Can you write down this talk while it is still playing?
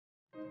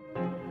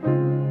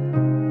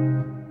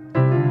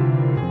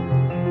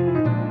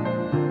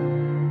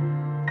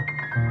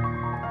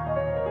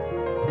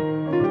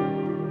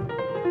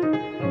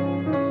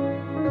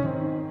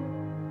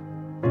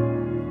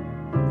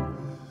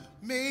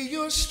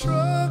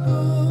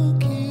struggle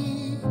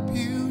keep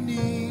you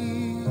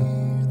near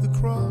the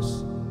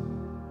cross,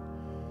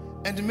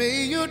 and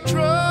may your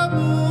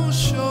trouble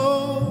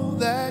show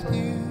that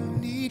you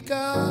need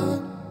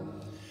God,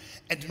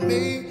 and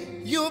may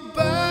your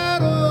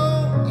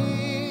battle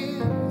in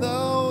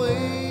the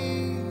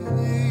way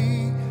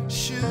they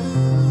should.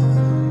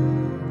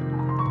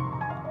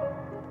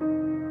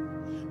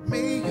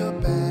 May your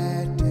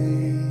bad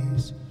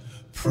days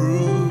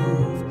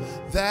prove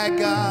that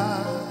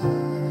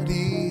God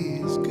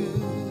is good.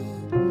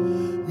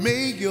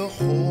 May your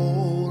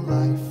whole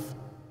life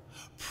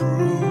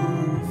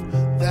prove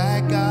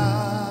that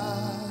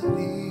God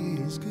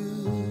is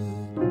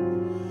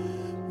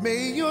good.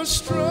 May your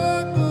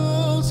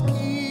struggles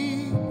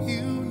keep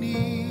you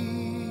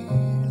near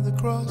the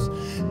cross,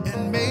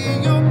 and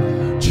may your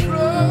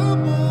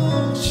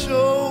trouble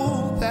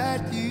show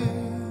that you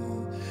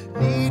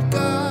need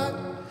God,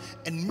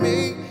 and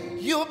may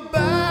your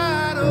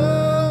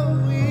battle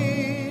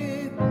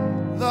win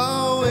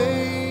the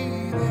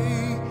way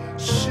they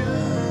should.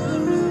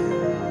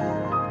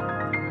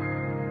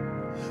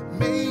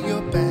 May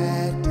your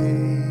bad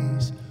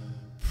days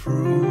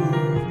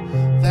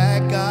prove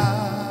that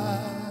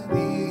God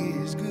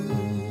is good.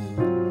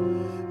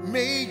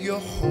 May your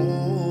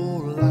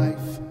whole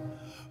life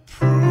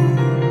prove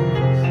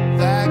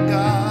that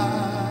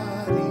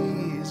God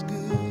is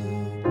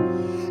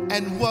good.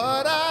 And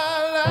what I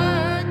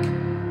like,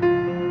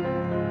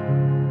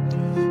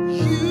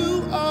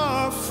 you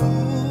are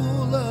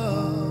full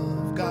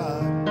of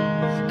God.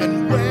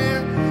 And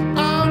where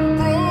I'm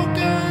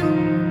broken,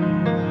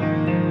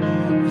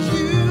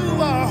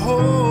 you are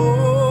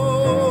whole.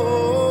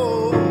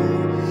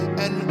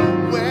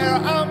 And where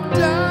I'm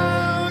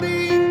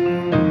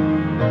doubting,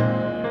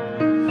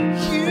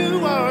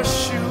 you are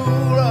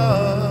sure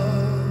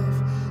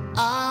of.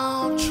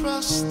 I'll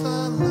trust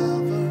the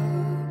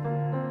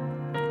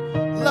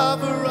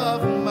lover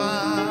of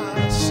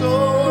my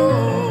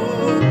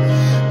soul.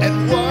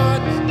 And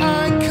what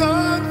I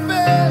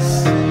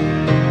confess,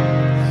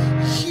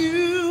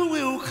 you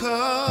will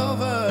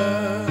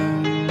cover.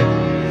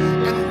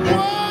 And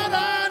what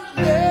I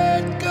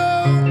let go,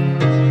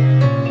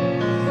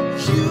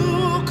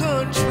 you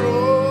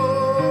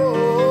control.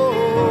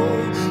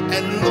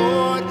 And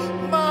Lord,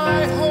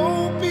 my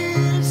hope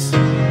is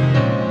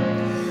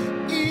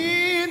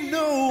in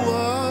no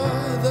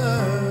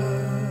other.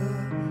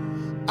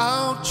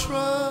 I'll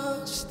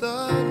trust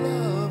the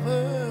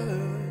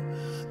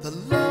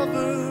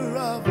lover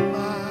of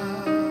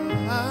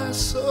my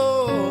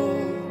soul.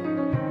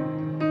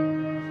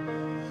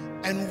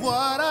 And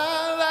what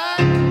I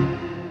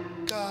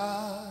like,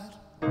 God,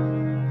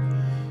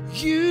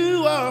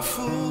 you are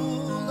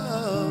full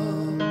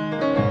of.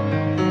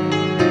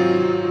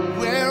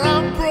 Where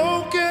I'm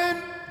broken,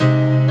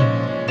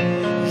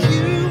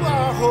 you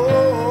are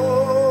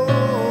whole.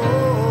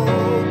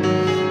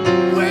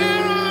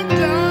 Where I'm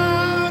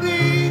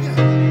doubting,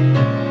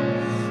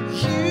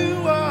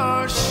 you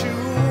are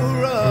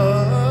sure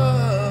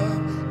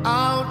of.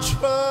 I'll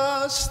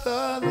trust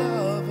the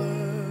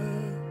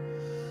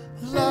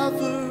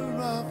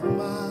lover of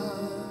my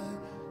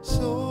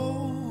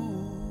soul.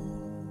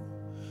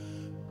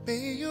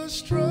 May your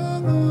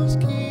struggles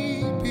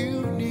keep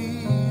you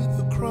near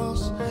the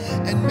cross,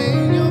 and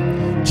may your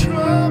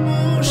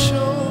trouble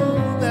show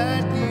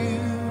that you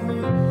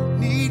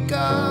need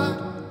God,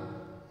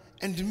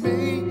 and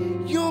may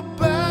your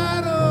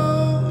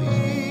battle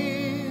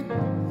in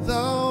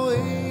the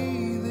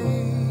way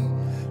they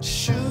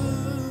should.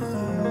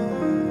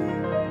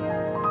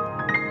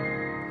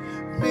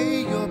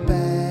 May your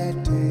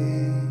bad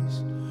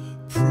days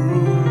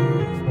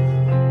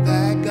prove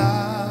that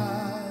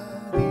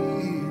God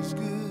is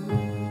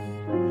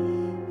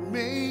good.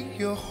 May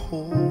your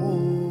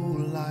whole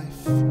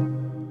life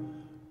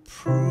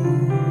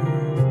prove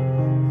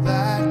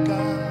that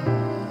God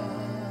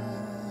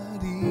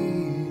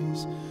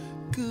is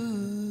good.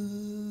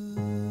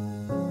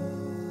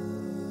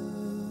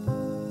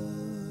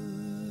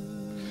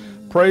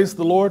 Praise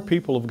the Lord,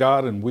 people of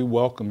God, and we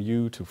welcome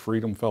you to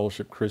Freedom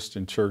Fellowship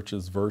Christian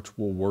Church's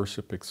virtual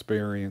worship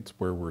experience,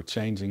 where we're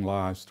changing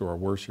lives through our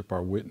worship,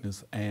 our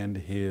witness, and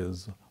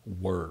His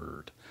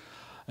Word.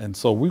 And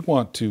so we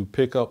want to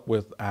pick up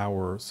with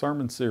our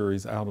sermon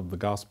series out of the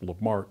Gospel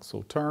of Mark.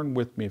 So turn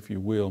with me, if you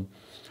will,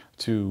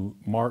 to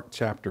Mark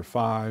chapter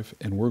 5,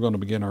 and we're going to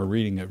begin our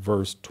reading at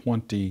verse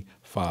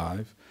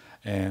 25.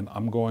 And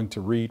I'm going to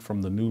read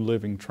from the New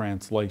Living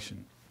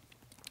Translation.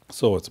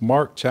 So it's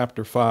Mark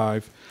chapter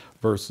 5,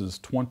 verses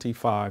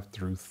 25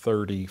 through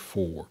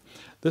 34.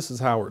 This is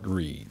how it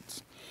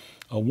reads.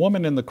 A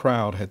woman in the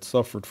crowd had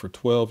suffered for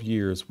 12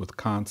 years with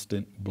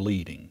constant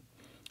bleeding.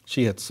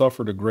 She had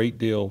suffered a great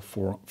deal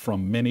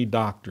from many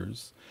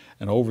doctors,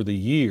 and over the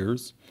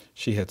years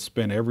she had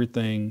spent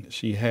everything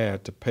she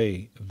had to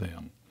pay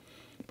them.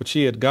 But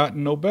she had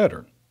gotten no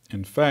better.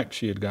 In fact,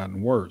 she had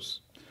gotten worse.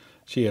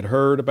 She had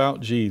heard about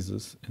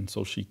Jesus, and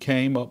so she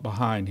came up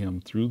behind him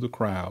through the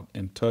crowd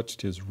and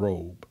touched his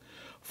robe.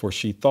 For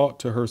she thought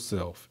to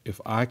herself, if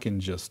I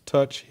can just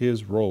touch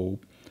his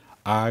robe,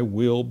 I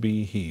will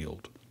be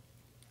healed."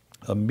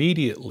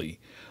 Immediately,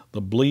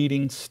 the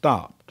bleeding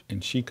stopped,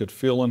 and she could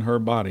feel in her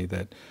body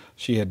that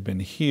she had been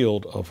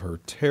healed of her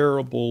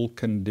terrible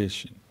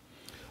condition.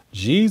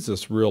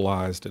 Jesus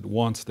realized at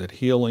once that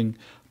healing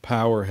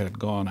power had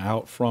gone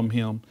out from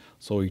him,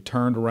 so he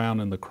turned around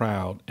in the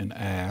crowd and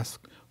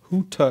asked,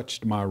 "Who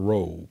touched my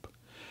robe?"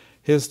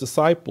 His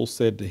disciples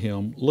said to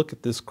him, "Look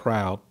at this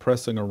crowd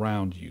pressing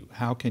around you.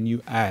 How can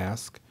you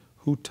ask,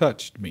 'Who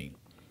touched me?'"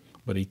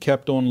 But he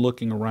kept on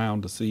looking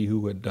around to see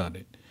who had done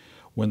it.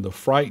 When the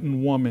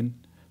frightened woman,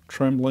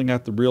 trembling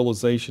at the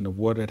realization of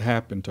what had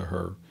happened to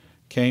her,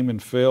 came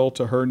and fell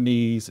to her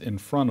knees in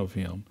front of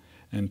him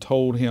and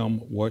told him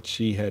what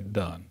she had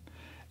done.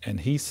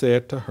 And he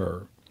said to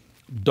her,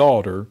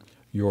 "Daughter,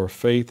 your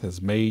faith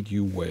has made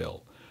you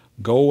well.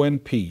 Go in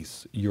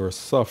peace. Your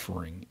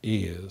suffering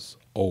is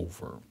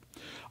over."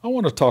 I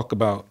want to talk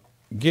about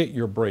get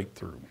your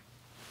breakthrough.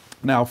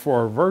 Now, for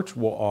our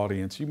virtual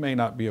audience, you may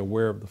not be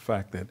aware of the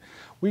fact that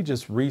we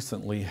just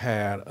recently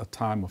had a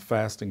time of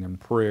fasting and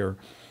prayer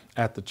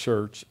at the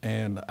church,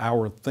 and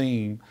our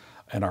theme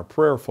and our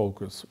prayer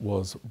focus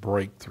was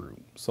breakthrough.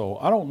 So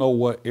I don't know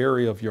what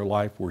area of your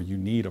life where you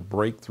need a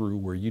breakthrough,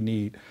 where you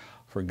need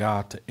for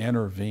God to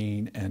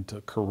intervene and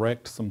to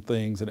correct some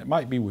things. And it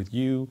might be with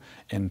you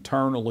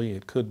internally.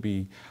 It could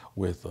be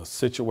with a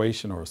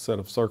situation or a set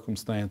of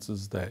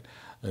circumstances that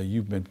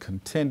you've been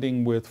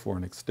contending with for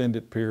an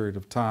extended period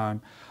of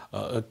time.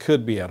 It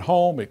could be at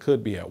home. It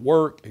could be at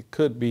work. It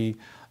could be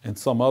in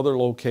some other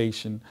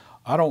location.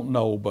 I don't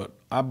know, but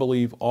I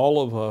believe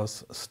all of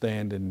us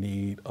stand in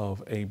need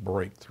of a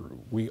breakthrough.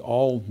 We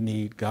all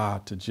need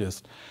God to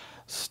just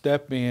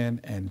step in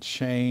and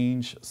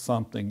change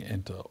something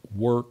and to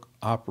work,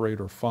 operate,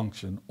 or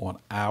function on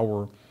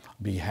our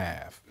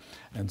behalf.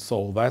 And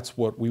so that's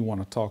what we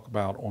want to talk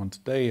about on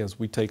today as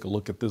we take a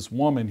look at this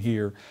woman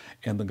here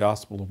in the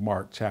Gospel of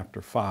Mark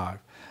chapter 5.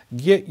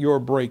 Get your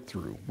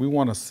breakthrough. We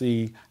want to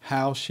see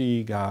how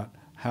she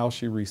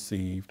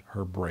received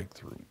her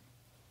breakthrough.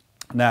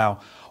 Now,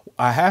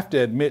 I have to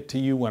admit to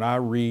you, when I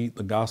read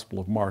the Gospel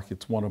of Mark,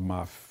 it's one of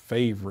my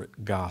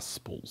favorite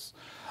Gospels.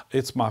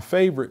 It's my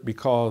favorite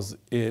because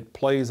it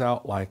plays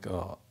out like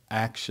an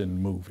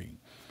action movie.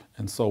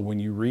 And so when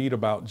you read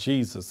about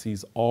Jesus,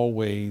 he's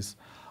always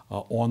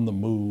on the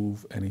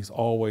move, and he's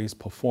always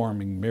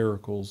performing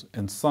miracles,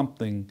 and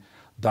something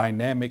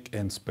dynamic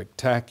and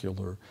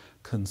spectacular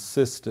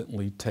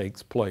consistently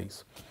takes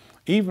place.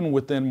 Even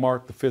within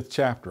Mark, the 5th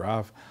chapter,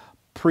 I've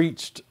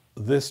preached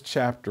this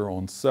chapter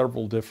on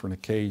several different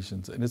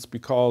occasions, and it's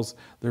because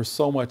there's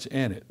so much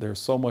in it. There's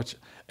so much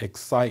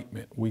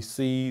excitement. We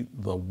see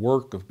the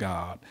work of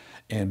God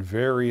in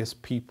various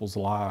people's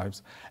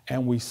lives,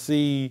 and we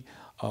see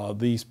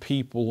these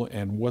people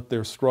and what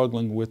they're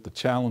struggling with, the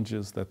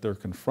challenges that they're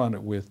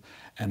confronted with,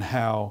 and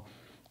how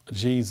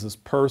Jesus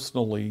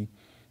personally,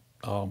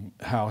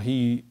 how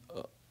he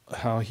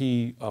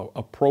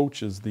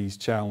approaches these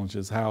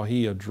challenges, how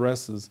he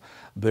addresses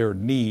their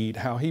need,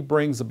 how he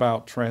brings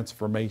about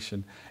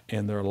transformation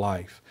in their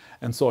life.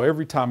 And so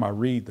every time I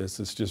read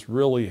this, it's just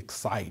really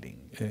exciting,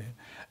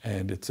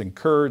 and it's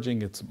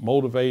encouraging, it's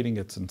motivating,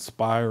 it's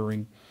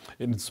inspiring.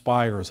 It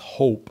inspires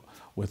hope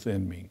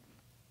within me.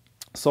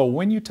 So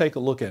when you take a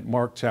look at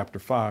Mark chapter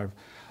 5,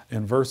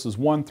 in verses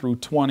 1 through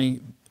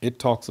 20, it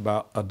talks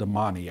about a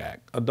demoniac.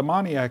 A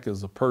demoniac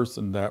is a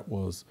person that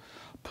was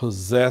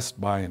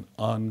possessed by an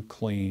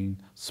unclean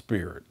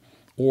spirit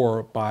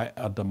or by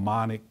a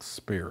demonic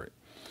spirit.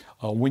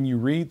 When you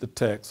read the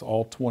text,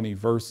 all 20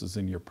 verses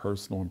in your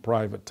personal and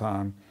private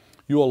time,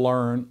 you will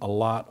learn a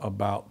lot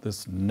about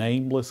this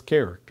nameless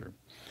character.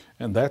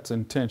 And that's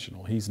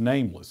intentional. He's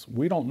nameless.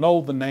 We don't know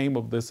the name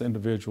of this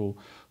individual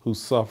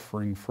who's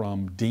suffering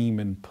from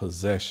demon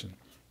possession,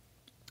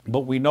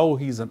 but we know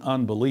he's an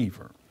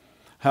unbeliever.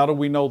 How do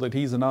we know that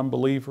he's an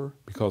unbeliever?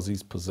 Because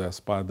he's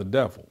possessed by the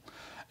devil.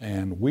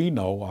 And we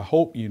know, I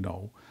hope you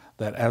know,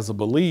 that as a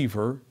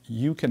believer,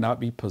 you cannot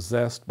be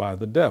possessed by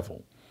the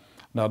devil.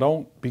 Now,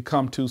 don't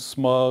become too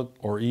smug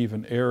or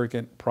even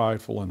arrogant,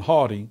 prideful, and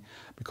haughty,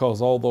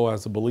 because although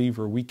as a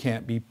believer we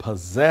can't be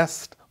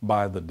possessed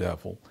by the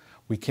devil,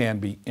 we can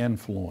be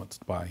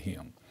influenced by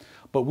him.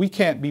 But we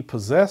can't be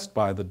possessed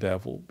by the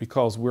devil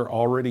because we're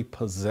already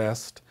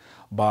possessed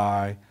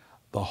by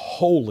the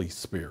Holy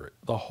Spirit.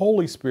 The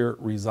Holy Spirit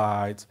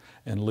resides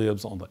and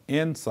lives on the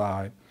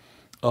inside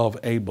of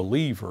a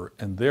believer,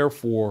 and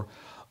therefore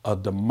a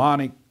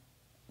demonic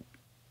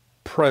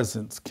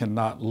presence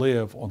cannot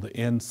live on the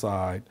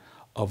inside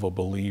of a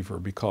believer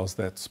because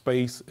that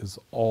space is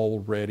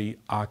already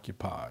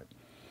occupied.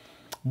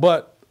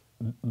 But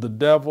the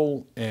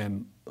devil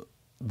and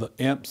the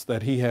imps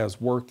that he has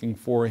working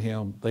for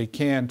him, they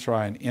can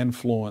try and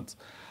influence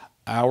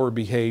our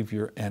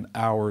behavior and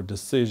our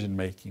decision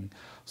making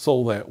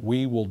so that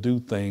we will do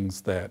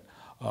things that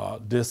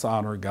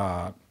dishonor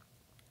God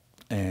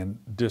and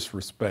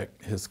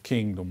disrespect his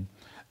kingdom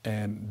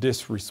and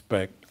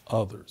disrespect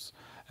others.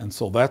 And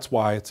so that's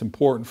why it's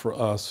important for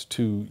us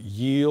to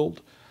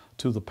yield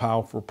to the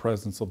powerful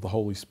presence of the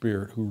Holy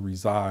Spirit who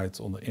resides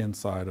on the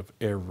inside of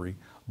every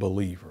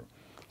believer.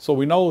 So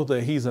we know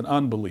that he's an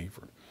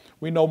unbeliever.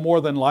 We know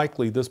more than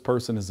likely this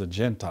person is a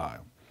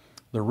Gentile.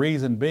 The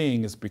reason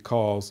being is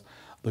because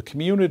the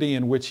community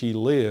in which he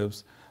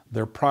lives,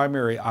 their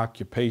primary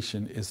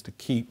occupation is to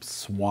keep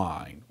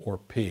swine or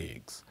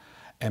pigs.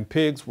 And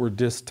pigs were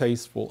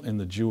distasteful in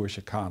the Jewish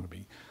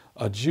economy.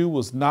 A Jew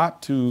was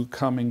not to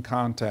come in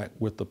contact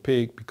with the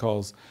pig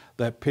because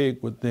that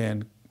pig would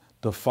then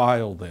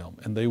defile them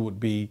and they would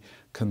be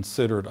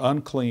considered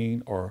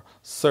unclean or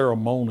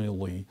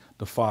ceremonially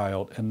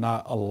defiled and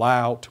not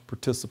allowed to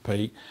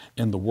participate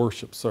in the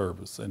worship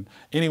service. And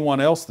anyone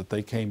else that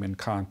they came in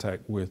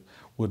contact with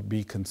would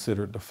be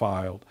considered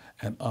defiled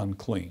and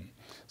unclean.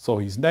 So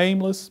he's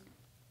nameless,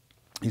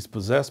 he's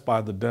possessed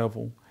by the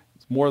devil,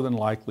 he's more than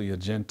likely a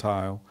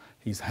Gentile.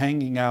 He's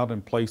hanging out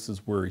in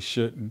places where he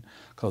shouldn't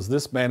because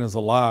this man is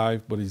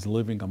alive, but he's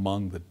living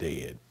among the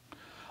dead.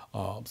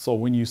 So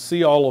when you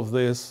see all of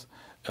this,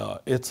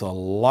 it's a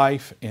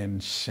life in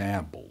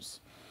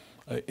shambles.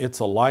 It's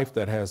a life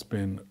that has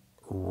been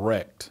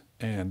wrecked,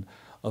 and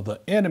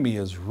the enemy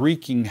is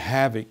wreaking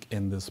havoc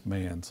in this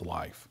man's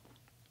life.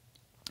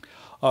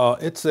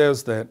 It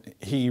says that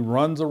he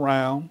runs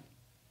around,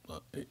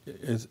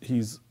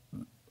 he's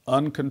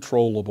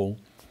uncontrollable,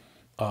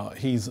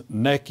 he's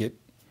naked,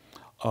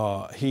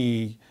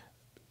 he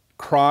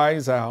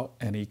cries out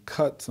and he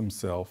cuts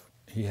himself.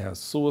 He has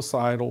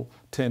suicidal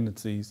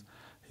tendencies.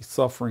 He's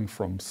suffering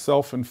from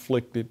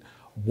self-inflicted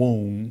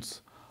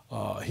wounds.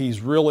 He's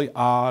really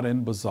odd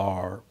and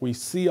bizarre. We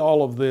see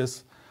all of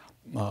this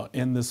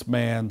in this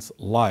man's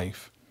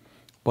life.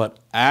 But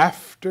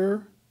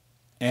after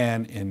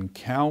an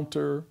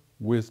encounter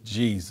with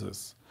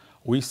Jesus,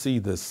 we see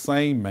the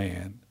same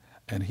man,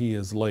 and he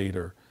is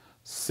later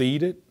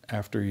seated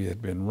after he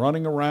had been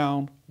running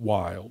around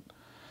wild.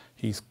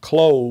 He's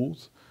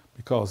clothed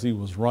because he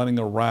was running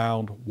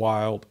around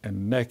wild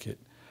and naked,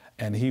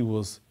 and he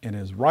was in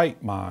his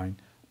right mind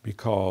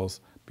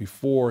because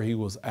before he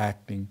was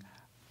acting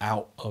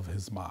out of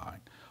his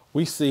mind.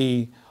 We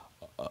see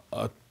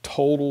a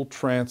total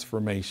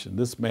transformation.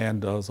 This man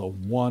does a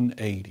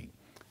 180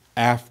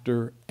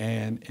 after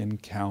an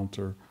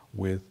encounter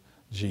with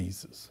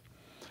Jesus.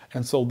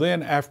 And so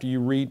then after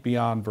you read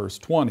beyond verse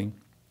 20,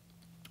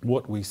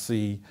 what we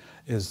see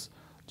is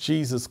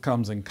Jesus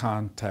comes in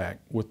contact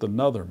with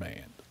another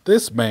man.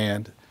 This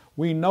man,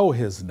 we know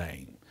his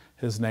name.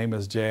 His name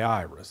is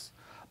Jairus.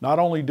 Not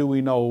only do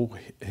we know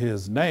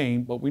his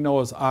name, but we know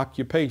his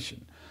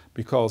occupation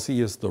because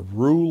he is the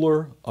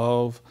ruler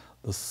of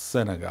the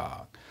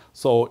synagogue.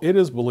 So it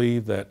is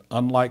believed that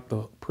unlike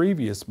the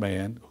previous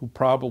man who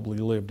probably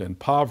lived in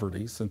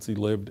poverty since he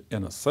lived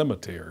in a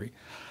cemetery,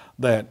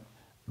 that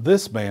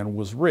this man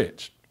was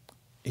rich.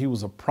 He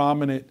was a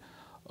prominent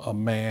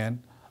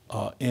man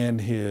in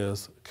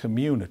his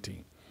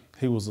community.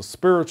 He was a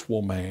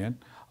spiritual man.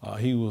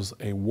 He was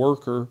a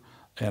worker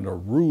and a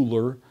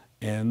ruler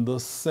in the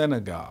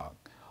synagogue.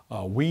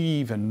 We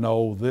even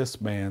know this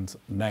man's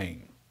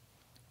name.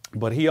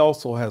 But he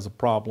also has a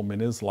problem in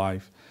his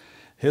life.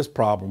 His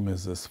problem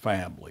is his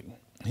family.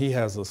 He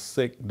has a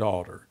sick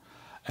daughter.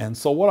 And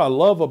so what I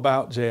love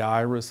about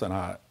Jairus, and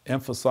I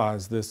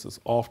emphasize this as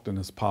often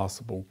as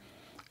possible,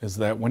 is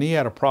that when he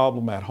had a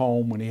problem at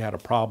home, when he had a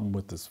problem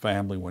with his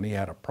family, when he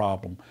had a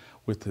problem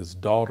with his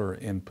daughter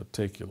in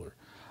particular,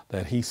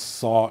 that he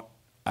sought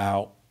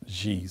out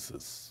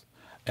Jesus.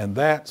 And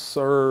that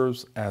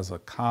serves as a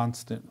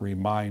constant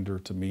reminder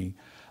to me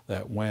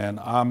that when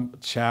I'm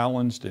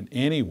challenged in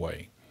any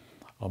way,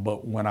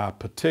 but when I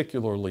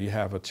particularly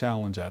have a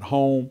challenge at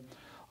home,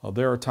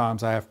 there are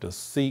times I have to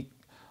seek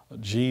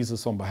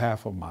Jesus on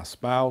behalf of my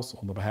spouse,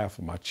 on the behalf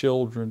of my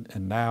children,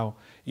 and now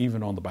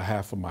even on the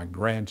behalf of my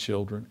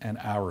grandchildren and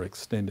our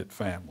extended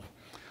family.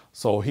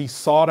 So he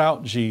sought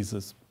out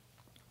Jesus.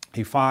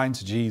 He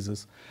finds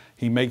Jesus.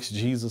 He makes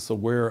Jesus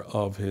aware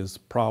of his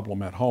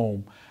problem at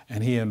home,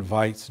 and he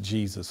invites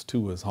Jesus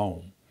to his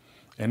home.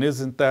 And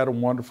isn't that a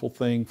wonderful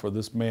thing for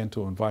this man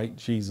to invite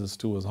Jesus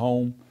to his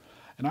home?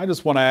 And I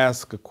just want to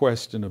ask a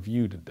question of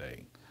you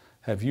today.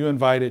 Have you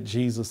invited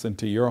Jesus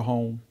into your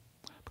home?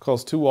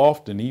 Because too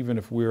often, even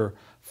if we're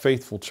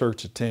faithful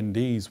church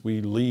attendees, we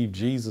leave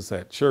Jesus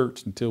at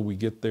church until we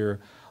get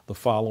there the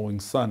following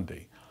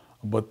Sunday.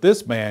 But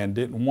this man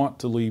didn't want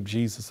to leave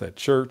Jesus at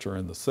church or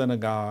in the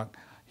synagogue.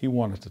 He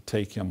wanted to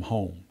take him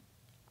home.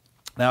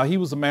 Now, he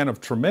was a man of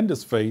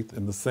tremendous faith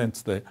in the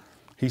sense that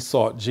he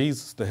sought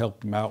Jesus to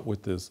help him out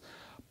with his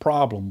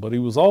problem, but he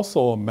was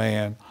also a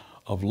man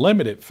of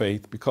limited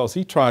faith because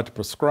he tried to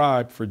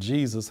prescribe for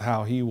Jesus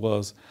how he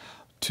was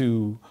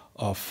to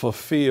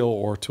fulfill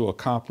or to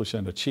accomplish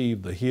and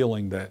achieve the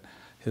healing that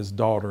his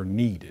daughter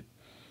needed.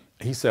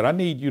 He said, I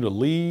need you to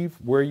leave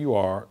where you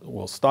are.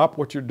 Well, stop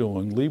what you're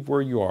doing, leave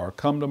where you are,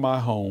 come to my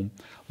home,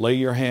 lay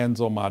your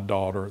hands on my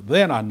daughter,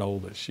 then I know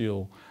that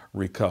she'll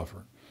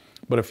recover.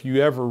 But if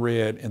you ever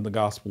read in the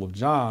Gospel of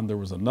John, there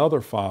was another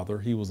father.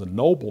 He was a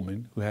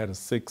nobleman who had a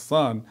sick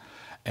son,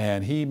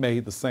 and he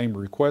made the same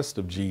request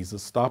of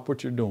Jesus, stop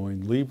what you're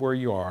doing, leave where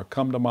you are,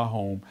 come to my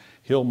home,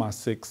 heal my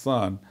sick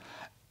son.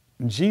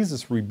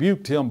 Jesus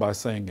rebuked him by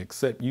saying,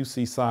 except you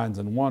see signs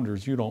and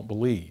wonders, you don't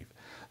believe.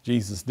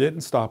 Jesus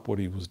didn't stop what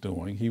he was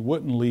doing. He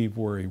wouldn't leave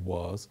where he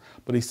was,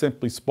 but he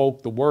simply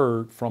spoke the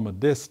word from a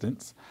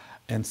distance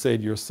and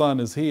said, your son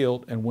is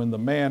healed. And when the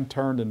man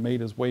turned and made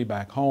his way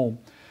back home,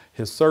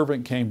 his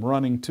servant came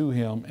running to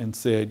him and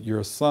said,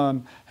 your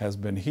son has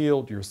been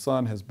healed. Your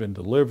son has been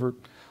delivered.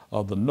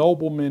 The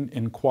nobleman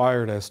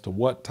inquired as to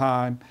what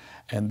time.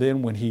 And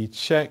then when he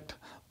checked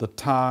the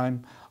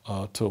time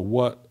to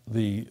what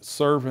the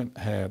servant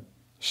had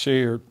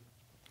shared,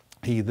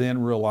 he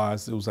then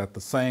realized it was at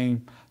the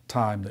same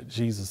time that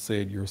Jesus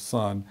said, your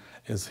son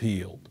is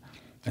healed.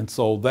 And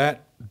so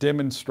that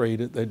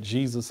demonstrated that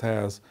Jesus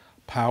has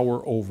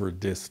power over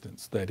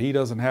distance, that he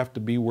doesn't have to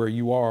be where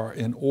you are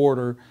in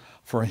order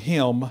for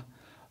him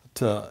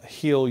to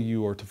heal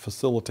you or to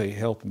facilitate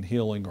health and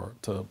healing or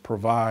to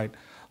provide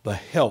the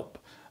help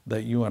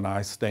that you and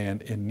I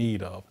stand in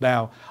need of.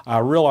 Now, I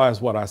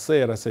realize what I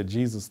said. I said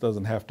Jesus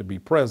doesn't have to be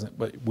present,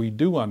 but we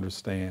do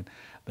understand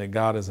that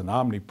God is an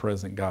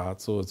omnipresent God,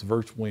 so it's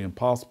virtually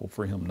impossible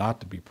for him not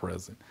to be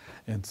present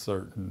in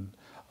certain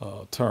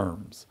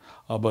terms.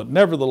 But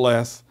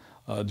nevertheless,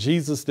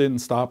 Jesus didn't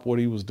stop what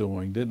he was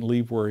doing, didn't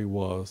leave where he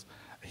was.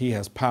 He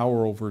has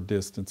power over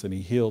distance, and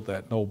he healed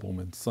that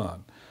nobleman's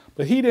son.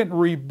 But he didn't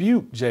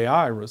rebuke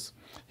Jairus.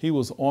 He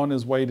was on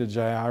his way to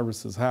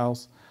Jairus'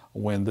 house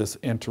when this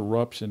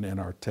interruption in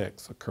our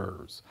text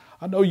occurs.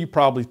 I know you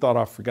probably thought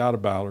I forgot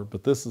about her,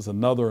 but this is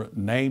another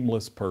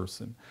nameless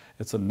person.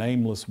 It's a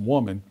nameless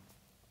woman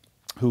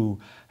who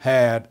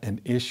had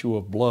an issue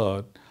of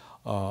blood,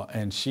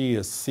 and she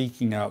is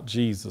seeking out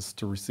Jesus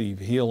to receive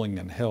healing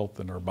and health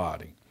in her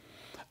body.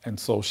 And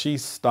so she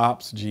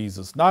stops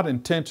Jesus, not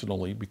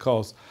intentionally,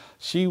 because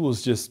she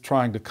was just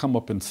trying to come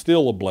up and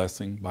steal a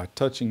blessing by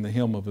touching the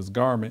hem of his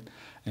garment,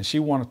 and she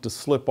wanted to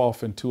slip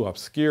off into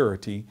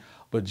obscurity,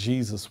 but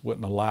Jesus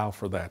wouldn't allow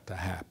for that to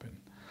happen.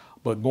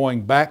 But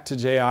going back to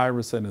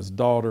Jairus and his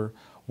daughter,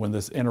 when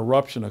this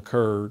interruption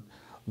occurred,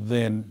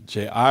 then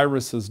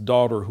Jairus'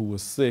 daughter who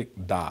was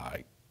sick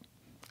died.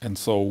 And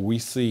so we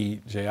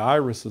see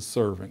Jairus'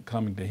 servant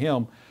coming to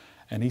him,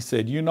 and he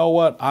said, you know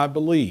what, I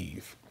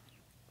believe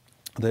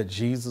that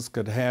Jesus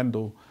could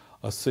handle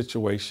a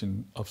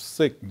situation of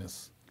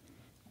sickness,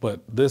 but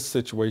this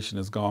situation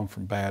has gone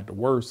from bad to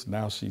worse.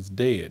 Now she's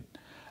dead.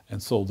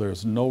 And so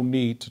there's no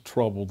need to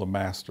trouble the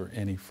master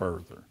any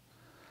further.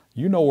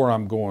 You know where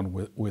I'm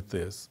going with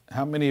this.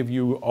 How many of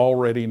you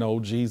already know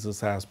Jesus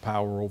has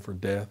power over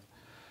death?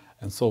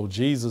 And so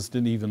Jesus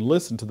didn't even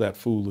listen to that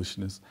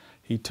foolishness.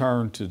 He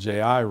turned to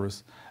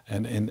Jairus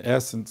and in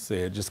essence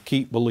said, just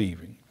keep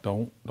believing.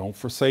 Don't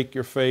forsake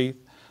your faith.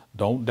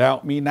 Don't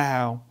doubt me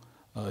now.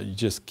 You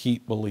just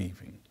keep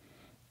believing.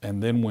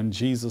 And then when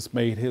Jesus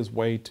made his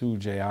way to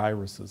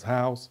Jairus'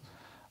 house,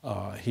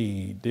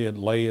 he did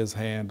lay his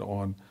hand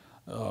on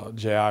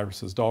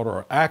Jairus' daughter,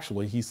 or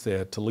actually he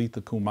said,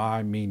 Talitha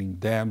Kumai, meaning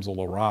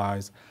damsel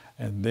arise.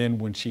 And then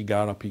when she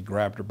got up, he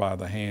grabbed her by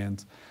the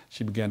hands.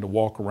 She began to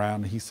walk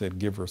around, and he said,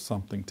 give her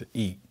something to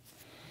eat.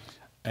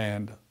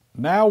 And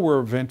now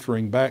we're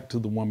venturing back to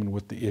the woman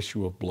with the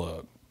issue of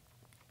blood.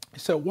 He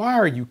said, why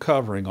are you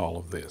covering all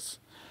of this?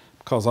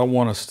 Because I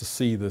want us to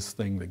see this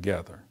thing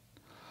together.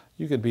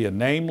 You could be a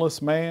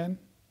nameless man,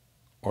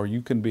 or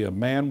you can be a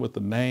man with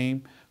a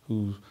name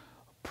who's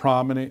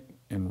prominent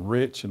and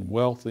rich and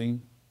wealthy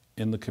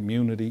in the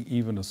community,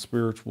 even a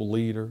spiritual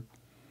leader.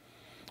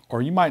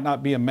 Or you might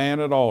not be a man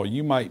at all.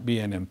 You might be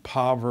an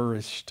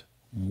impoverished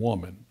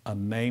woman, a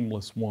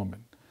nameless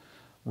woman.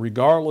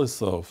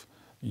 Regardless of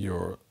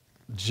your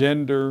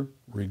gender,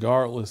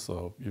 regardless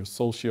of your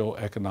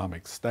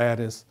socioeconomic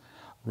status,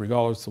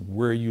 regardless of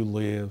where you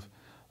live,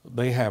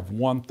 they have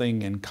one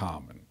thing in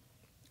common.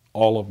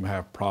 All of them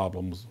have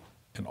problems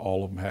and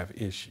all of them have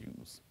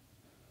issues.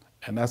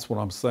 And that's what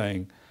I'm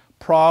saying.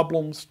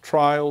 Problems,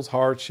 trials,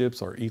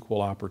 hardships are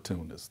equal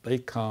opportunists. They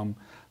come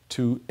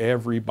to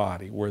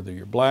everybody, whether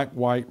you're black,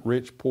 white,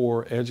 rich,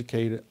 poor,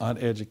 educated,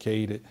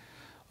 uneducated.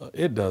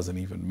 It doesn't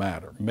even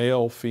matter.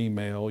 Male,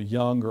 female,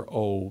 young or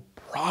old,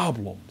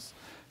 problems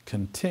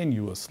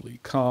continuously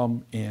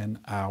come in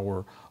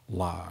our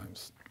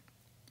lives.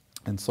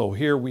 And so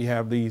here we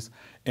have these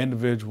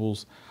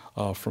individuals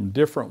from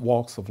different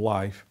walks of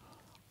life,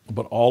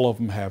 but all of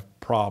them have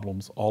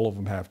problems, all of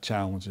them have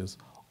challenges,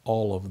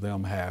 all of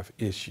them have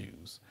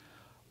issues.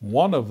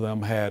 One of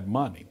them had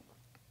money.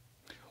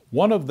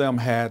 One of them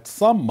had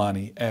some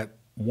money at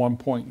one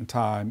point in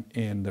time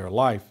in their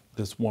life,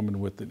 this woman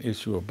with an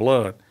issue of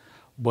blood,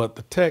 but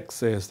the text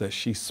says that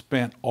she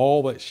spent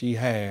all that she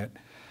had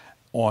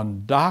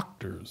on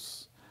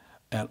doctors.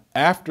 And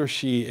after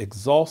she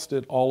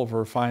exhausted all of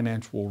her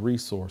financial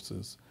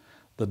resources,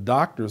 the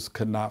doctors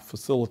could not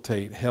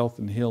facilitate health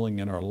and healing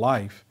in her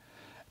life,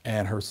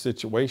 and her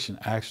situation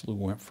actually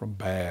went from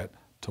bad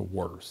to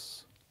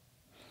worse.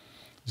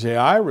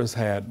 Jairus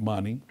had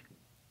money,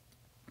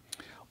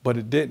 but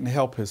it didn't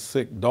help his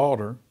sick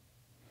daughter.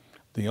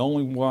 The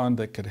only one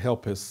that could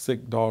help his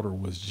sick daughter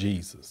was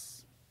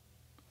Jesus.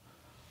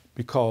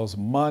 Because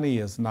money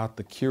is not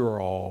the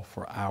cure-all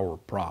for our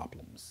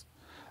problems.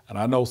 And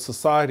I know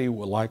society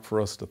would like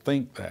for us to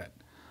think that.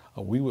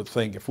 We would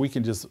think if we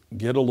can just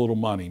get a little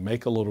money,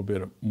 make a little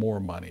bit more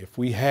money, if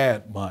we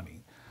had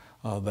money,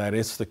 that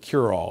it's the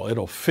cure-all.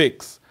 It'll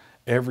fix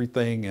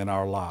everything in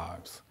our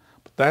lives.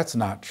 But that's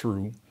not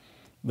true.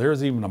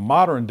 There's even a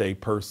modern day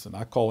person,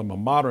 I call him a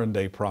modern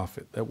day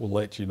prophet, that will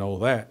let you know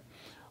that.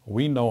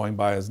 We know him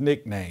by his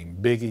nickname,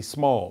 Biggie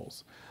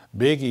Smalls.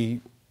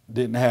 Biggie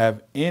didn't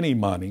have any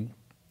money,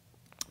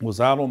 was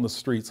out on the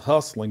streets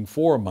hustling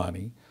for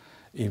money,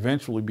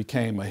 eventually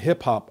became a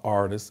hip hop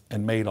artist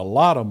and made a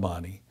lot of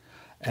money.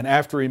 And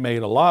after he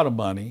made a lot of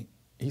money,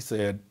 he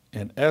said,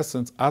 in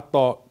essence, I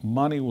thought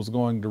money was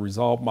going to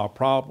resolve my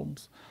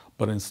problems,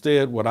 but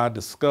instead what I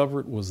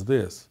discovered was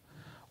this: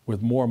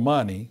 with more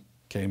money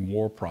came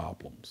more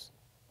problems.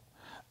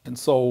 And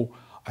so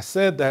I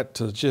said that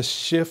to just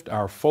shift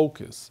our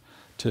focus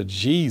to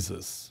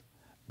Jesus,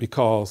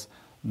 because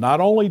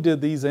not only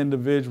did these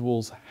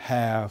individuals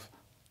have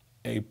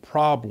a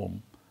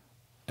problem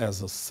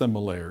as a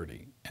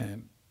similarity,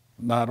 and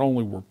not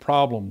only were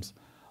problems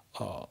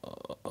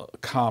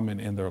common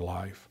in their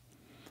life,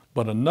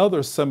 but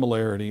another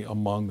similarity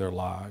among their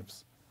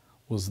lives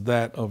was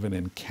that of an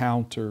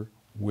encounter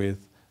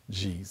with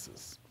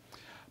Jesus.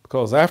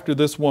 Because after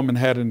this woman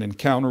had an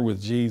encounter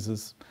with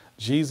Jesus,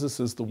 Jesus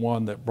is the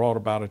one that brought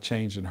about a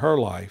change in her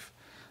life,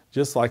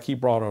 just like he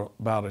brought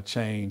about a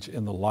change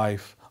in the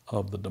life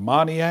of the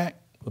demoniac,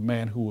 the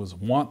man who was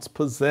once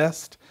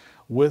possessed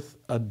with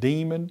a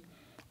demon,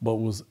 but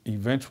was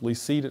eventually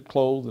seated,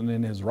 clothed, and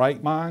in his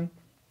right mind.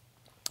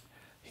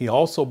 He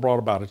also brought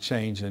about a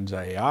change in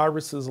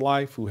Jairus'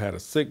 life, who had a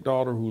sick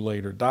daughter who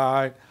later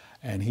died,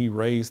 and he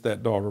raised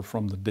that daughter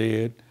from the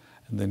dead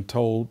and then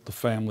told the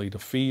family to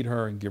feed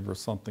her and give her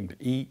something to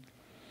eat.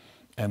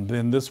 And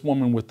then this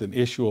woman with an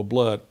issue of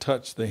blood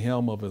touched the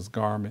hem of his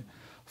garment,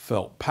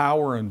 felt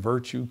power and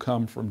virtue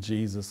come from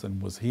Jesus,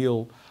 and was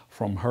healed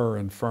from her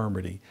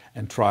infirmity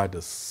and tried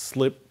to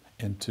slip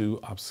into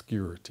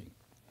obscurity.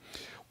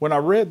 When I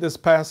read this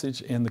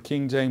passage in the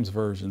King James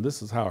Version,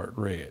 this is how it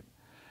read.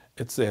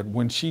 It said,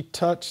 when she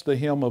touched the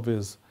hem of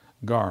his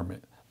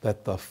garment,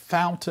 that the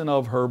fountain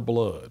of her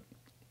blood,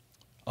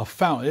 a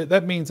fountain,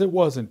 that means it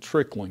wasn't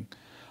trickling,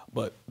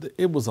 but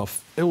it was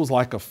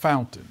like a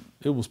fountain.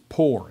 It was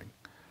pouring.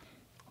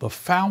 The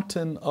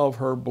fountain of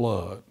her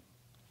blood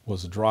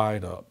was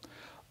dried up.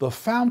 The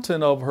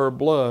fountain of her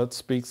blood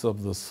speaks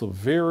of the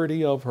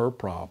severity of her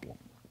problem.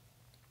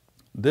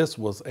 This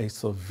was a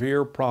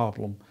severe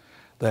problem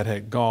that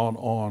had gone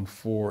on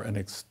for an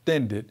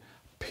extended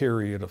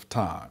period of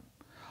time.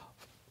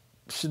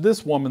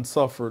 This woman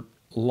suffered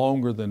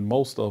longer than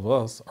most of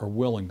us are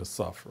willing to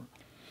suffer.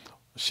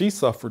 She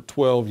suffered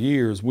 12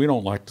 years. We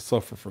don't like to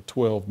suffer for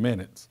 12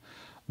 minutes.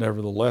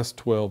 Nevertheless,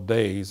 12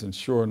 days, and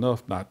sure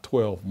enough, not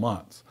 12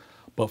 months.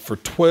 But for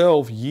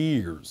 12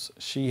 years,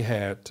 she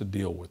had to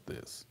deal with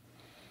this.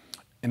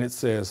 And it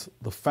says,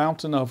 the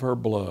fountain of her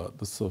blood,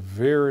 the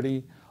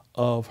severity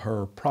of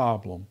her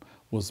problem,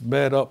 was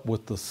met up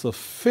with the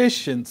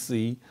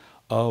sufficiency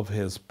of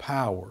his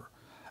power,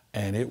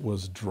 and it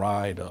was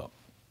dried up.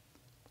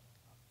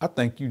 I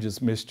think you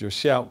just missed your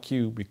shout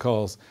cue,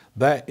 because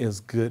that is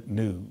good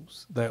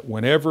news. That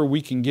whenever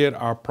we can get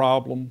our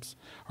problems,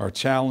 our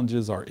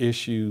challenges, our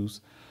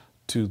issues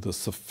to the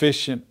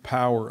sufficient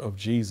power of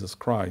Jesus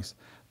Christ,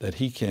 that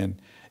he can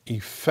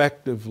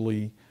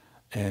effectively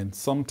and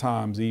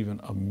sometimes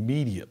even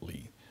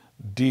immediately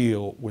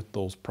deal with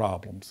those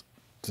problems.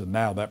 So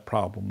now that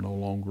problem no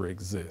longer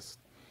exists.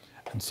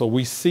 And so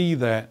we see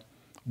that,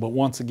 but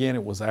once again,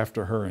 it was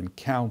after her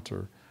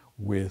encounter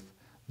with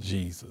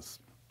Jesus.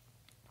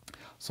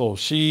 So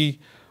she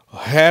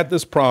had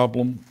this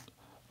problem.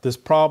 This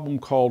problem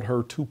called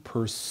her to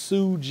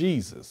pursue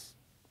Jesus.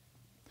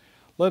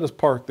 Let us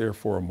park there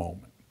for a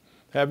moment.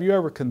 Have you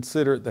ever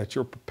considered that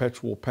your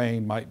perpetual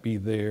pain might be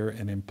there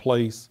and in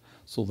place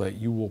so that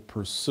you will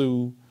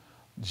pursue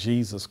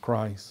Jesus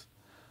Christ?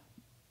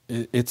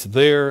 It's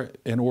there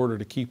in order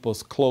to keep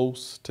us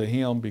close to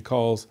him,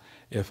 because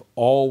if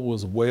all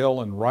was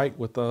well and right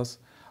with us,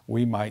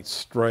 we might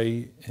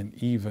stray and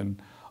even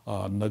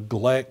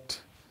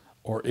neglect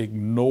our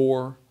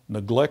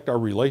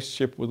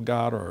relationship with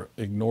God, or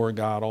ignore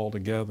God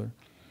altogether.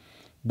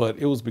 But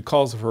it was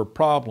because of her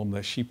problem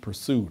that she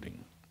pursued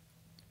him.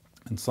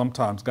 And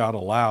sometimes God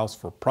allows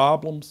for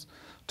problems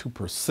to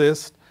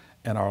persist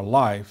in our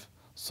life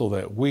so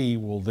that we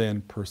will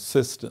then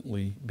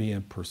persistently be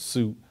in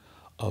pursuit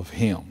of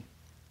him.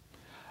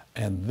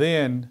 And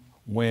then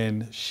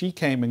when she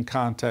came in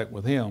contact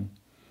with him,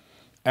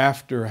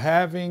 after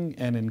having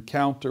an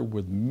encounter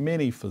with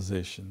many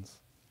physicians,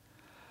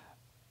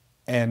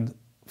 and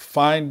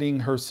finding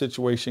her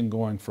situation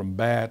going from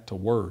bad to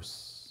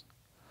worse,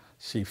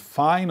 she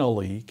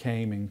finally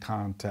came in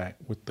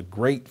contact with the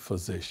great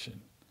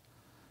physician,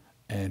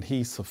 and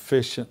he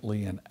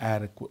sufficiently and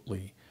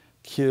adequately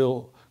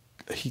cured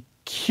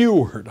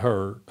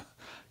her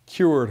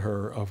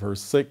of her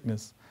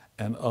sickness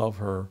and of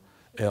her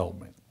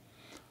ailment.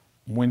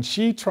 When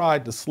she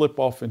tried to slip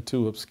off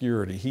into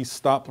obscurity, he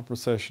stopped the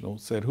processional,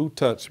 said, "Who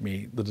touched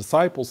me?" The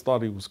disciples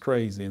thought he was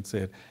crazy and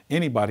said,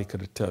 "Anybody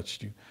could have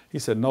touched you." He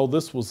said, "No,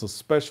 this was a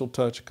special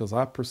touch because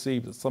I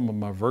perceived that some of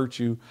my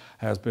virtue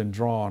has been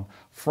drawn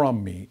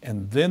from me."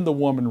 And then the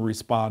woman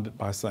responded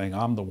by saying,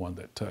 "I'm the one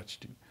that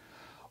touched you."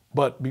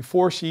 But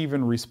before she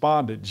even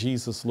responded,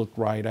 Jesus looked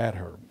right at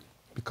her.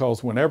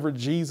 Because whenever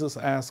Jesus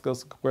asks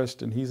us a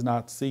question, he's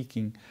not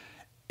seeking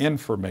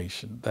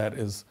information that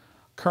is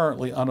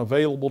currently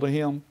unavailable to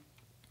him.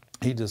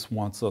 He just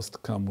wants us to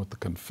come with the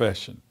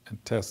confession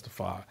and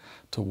testify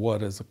to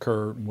what has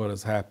occurred and what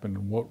has happened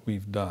and what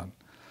we've done.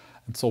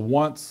 And so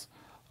once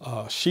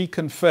she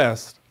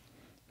confessed,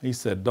 he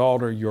said,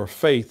 "Daughter, your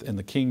faith," in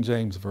the King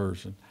James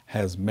Version,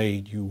 "has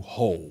made you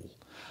whole."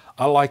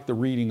 I like the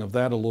reading of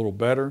that a little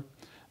better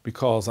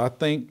because I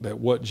think that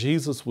what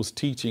Jesus was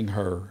teaching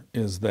her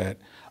is that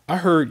I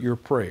heard your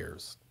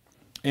prayers.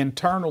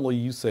 Internally,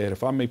 you said,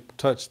 "If I may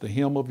touch the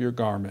hem of your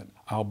garment,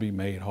 I'll be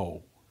made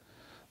whole."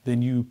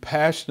 Then you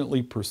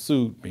passionately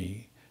pursued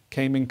me,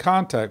 came in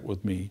contact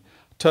with me,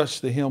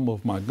 touched the hem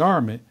of my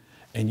garment,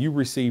 and you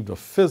received a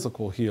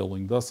physical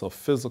healing, thus a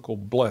physical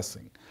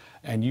blessing.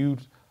 And you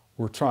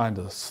were trying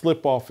to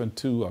slip off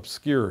into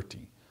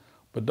obscurity.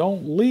 But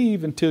don't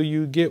leave until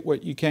you get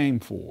what you came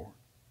for.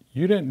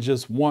 You didn't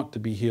just want to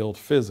be healed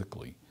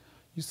physically.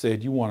 You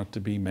said you wanted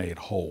to be made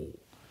whole.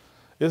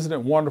 Isn't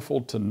it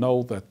wonderful to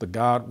know that the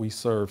God we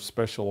serve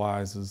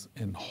specializes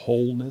in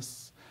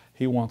wholeness?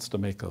 He wants to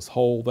make us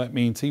whole. That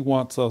means he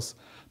wants us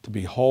to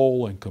be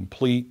whole and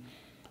complete,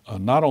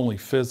 not only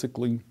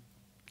physically,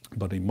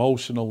 but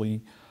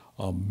emotionally,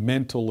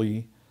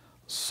 mentally,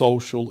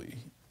 socially,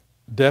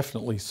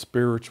 definitely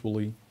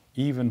spiritually,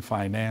 even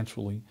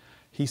financially.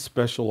 He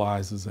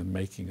specializes in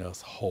making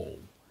us whole.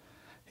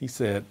 He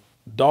said,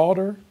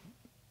 "Daughter,"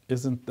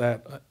 isn't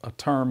that a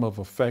term of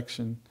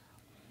affection?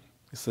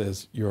 It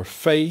says, your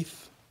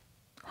faith,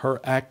 her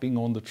acting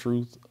on the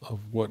truth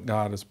of what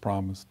God has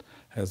promised,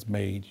 has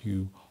made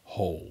you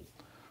whole.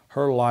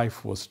 Her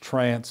life was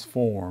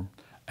transformed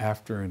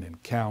after an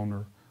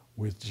encounter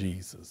with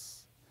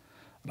Jesus.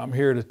 And I'm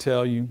here to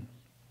tell you,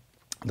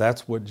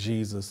 that's what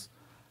Jesus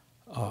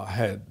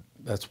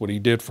that's what he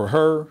did for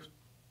her.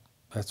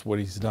 That's what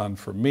he's done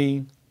for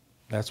me.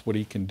 That's what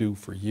he can do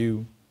for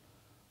you.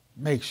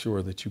 Make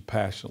sure that you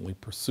passionately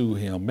pursue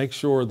him. Make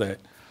sure that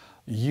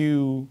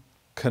you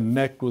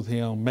connect with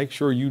him. Make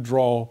sure you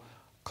draw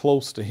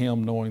close to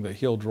him, knowing that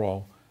he'll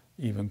draw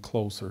even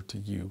closer to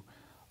you.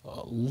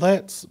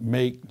 Let's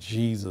make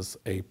Jesus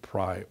a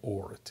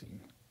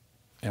priority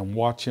and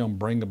watch him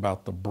bring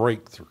about the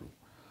breakthrough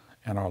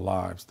in our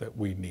lives that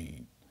we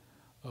need.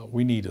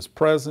 We need his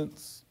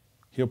presence.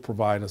 He'll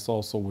provide us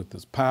also with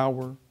his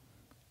power.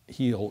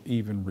 He'll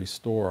even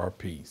restore our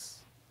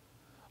peace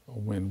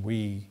when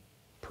we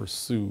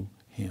pursue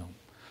him.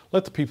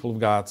 Let the people of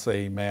God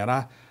say amen.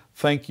 I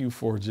thank you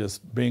for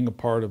just being a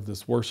part of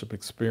this worship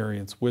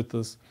experience with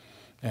us.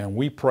 And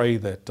we pray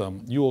that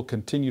you will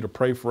continue to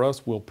pray for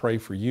us. We'll pray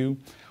for you.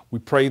 We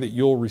pray that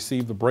you'll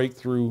receive the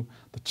breakthrough,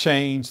 the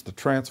change, the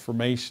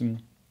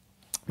transformation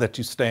that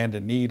you stand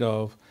in need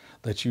of,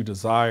 that you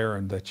desire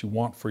and that you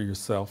want for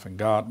yourself, and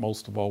God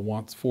most of all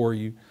wants for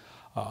you.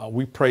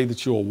 We pray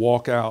that you'll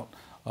walk out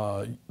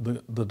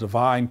the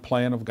divine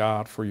plan of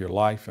God for your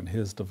life and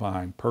his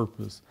divine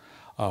purpose.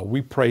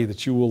 We pray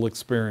that you will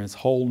experience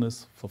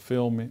wholeness,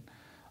 fulfillment,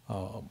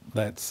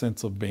 that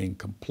sense of being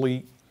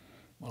complete.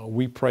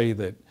 We pray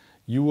that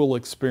you will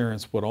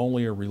experience what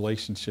only a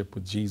relationship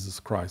with Jesus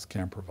Christ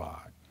can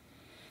provide.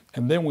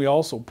 And then we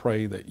also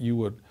pray that you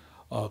would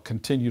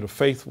continue to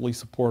faithfully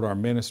support our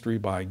ministry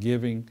by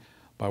giving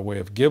by way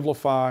of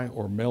Givelify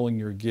or mailing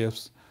your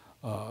gifts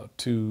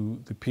to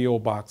the P.O.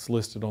 box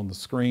listed on the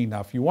screen.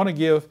 Now, if you want to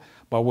give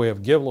by way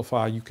of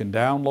Givelify, you can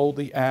download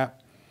the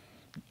app.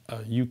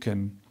 You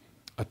can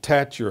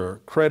attach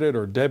your credit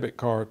or debit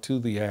card to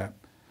the app.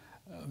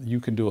 You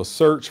can do a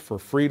search for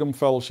Freedom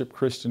Fellowship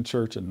Christian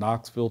Church in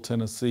Knoxville,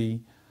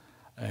 Tennessee,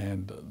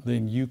 and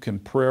then you can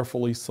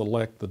prayerfully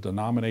select the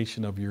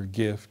denomination of your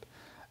gift.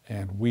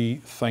 And we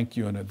thank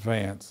you in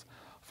advance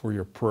for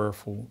your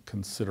prayerful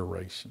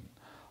consideration.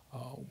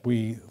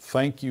 We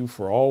thank you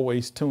for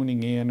always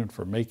tuning in and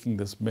for making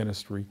this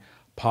ministry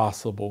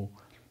possible.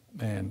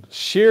 And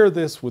share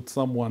this with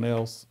someone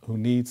else who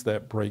needs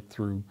that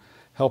breakthrough.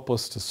 Help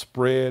us to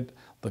spread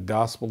the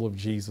gospel of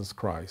Jesus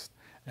Christ.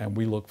 And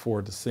we look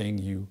forward to seeing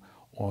you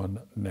on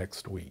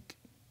next week.